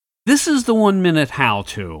This is the 1-minute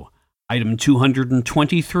how-to. Item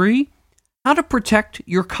 223, how to protect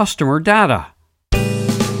your customer data.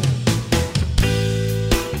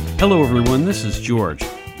 Hello everyone, this is George,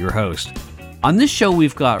 your host. On this show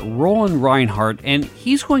we've got Roland Reinhart, and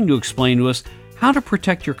he's going to explain to us how to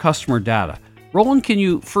protect your customer data. Roland, can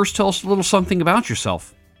you first tell us a little something about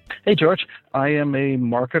yourself? Hey, George. I am a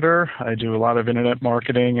marketer. I do a lot of internet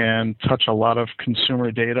marketing and touch a lot of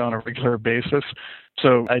consumer data on a regular basis.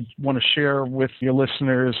 So I want to share with your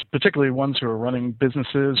listeners, particularly ones who are running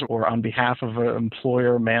businesses or on behalf of an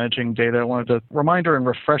employer managing data, I wanted a reminder and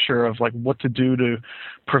refresher of what to do to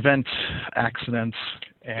prevent accidents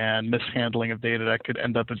and mishandling of data that could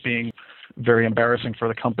end up as being very embarrassing for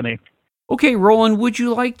the company. Okay, Roland, would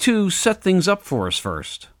you like to set things up for us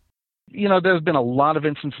first? There's been a lot of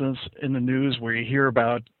instances in the news where you hear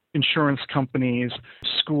about insurance companies,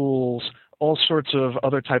 schools, all sorts of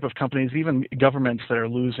other type of companies, even governments that are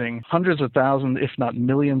losing hundreds of thousands, if not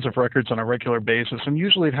millions of records on a regular basis. And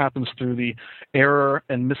usually it happens through the error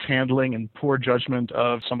and mishandling and poor judgment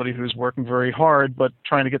of somebody who's working very hard, but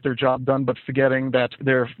trying to get their job done, but forgetting that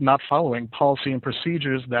they're not following policy and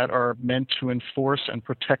procedures that are meant to enforce and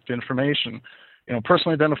protect information.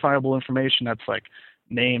 Personally identifiable information, that's like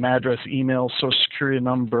name, address, email, social security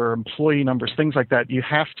number, employee numbers, things like that. You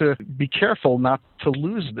have to be careful not to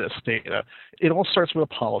lose this data. It all starts with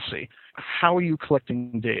a policy. How are you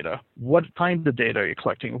collecting data? What kind of data are you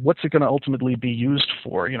collecting? What's it going to ultimately be used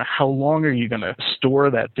for? How long are you going to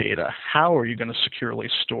store that data? How are you going to securely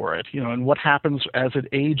store it? And what happens as it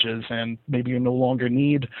ages and maybe you no longer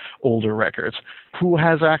need older records? Who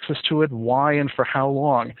has access to it? Why and for how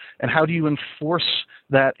long? And how do you enforce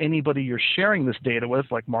that anybody you're sharing this data with,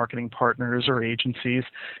 like marketing partners or agencies,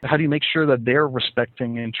 how do you make sure that they're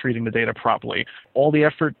respecting and treating the data properly? All the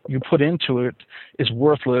effort you put into it is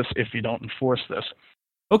worthless if you don't enforce this.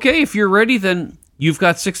 Okay, if you're ready, then you've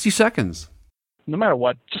got 60 seconds. No matter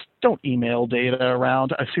what, just don't email data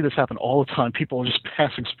around. I see this happen all the time. People are just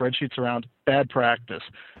passing spreadsheets around. Bad practice.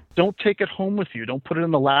 Don't take it home with you. Don't put it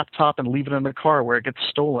in the laptop and leave it in the car where it gets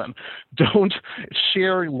stolen. Don't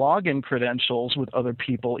share login credentials with other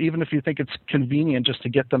people, even if you think it's convenient just to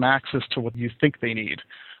get them access to what you think they need.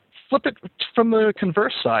 Flip it from the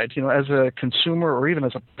converse side. As a consumer or even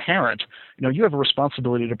as a parent, you have a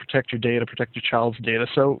responsibility to protect your data, protect your child's data.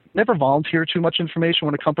 So never volunteer too much information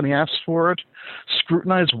when a company asks for it.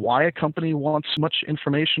 Scrutinize why a company wants much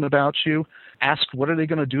information about you. Ask what are they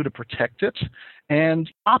going to do to protect it, and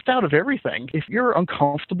opt out of everything. If you're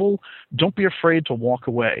uncomfortable, don't be afraid to walk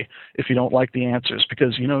away if you don't like the answers,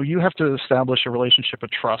 because you have to establish a relationship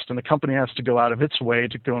of trust, and the company has to go out of its way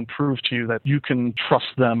to go and prove to you that you can trust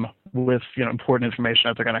them with important information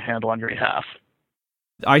that they're going to handle on your behalf.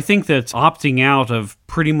 I think that opting out of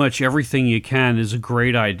pretty much everything you can is a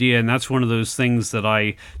great idea, and that's one of those things that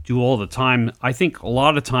I do all the time. I think a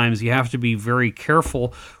lot of times you have to be very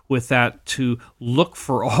careful with that to look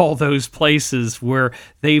for all those places where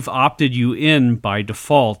they've opted you in by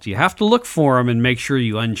default. You have to look for them and make sure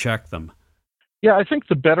you uncheck them. Yeah, I think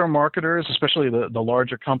the better marketers, especially the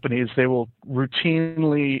larger companies, they will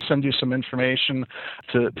routinely send you some information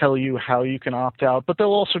to tell you how you can opt out, but they'll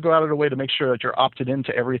also go out of their way to make sure that you're opted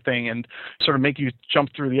into everything and sort of make you jump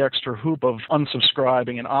through the extra hoop of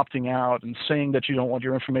unsubscribing and opting out and saying that you don't want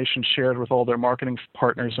your information shared with all their marketing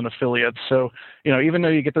partners and affiliates. So, even though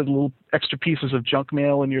you get the little extra pieces of junk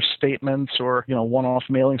mail in your statements or, one-off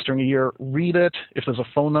mailings during a year, read it. If there's a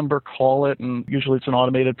phone number, call it, and usually it's an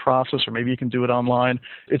automated process, or maybe you can do it online.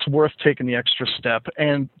 It's worth taking the extra step.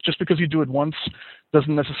 And just because you do it once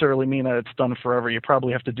doesn't necessarily mean that it's done forever. You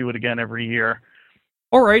probably have to do it again every year.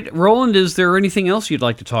 All right, Roland, is there anything else you'd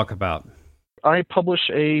like to talk about? I publish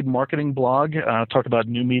a marketing blog, talk about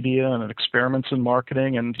new media and experiments in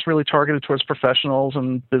marketing, and it's really targeted towards professionals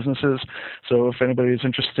and businesses. So if anybody is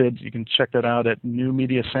interested, you can check that out at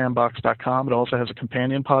newmediasandbox.com. It also has a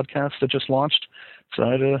companion podcast that just launched. So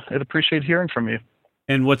I'd appreciate hearing from you.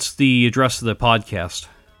 And what's the address of the podcast?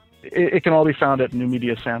 It can all be found at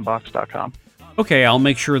newmediasandbox.com. Okay, I'll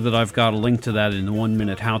make sure that I've got a link to that in the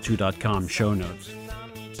 1minutehowto.com show notes.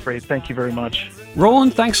 Great. Thank you very much.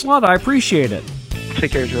 Roland, thanks a lot. I appreciate it.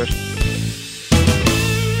 Take care, George.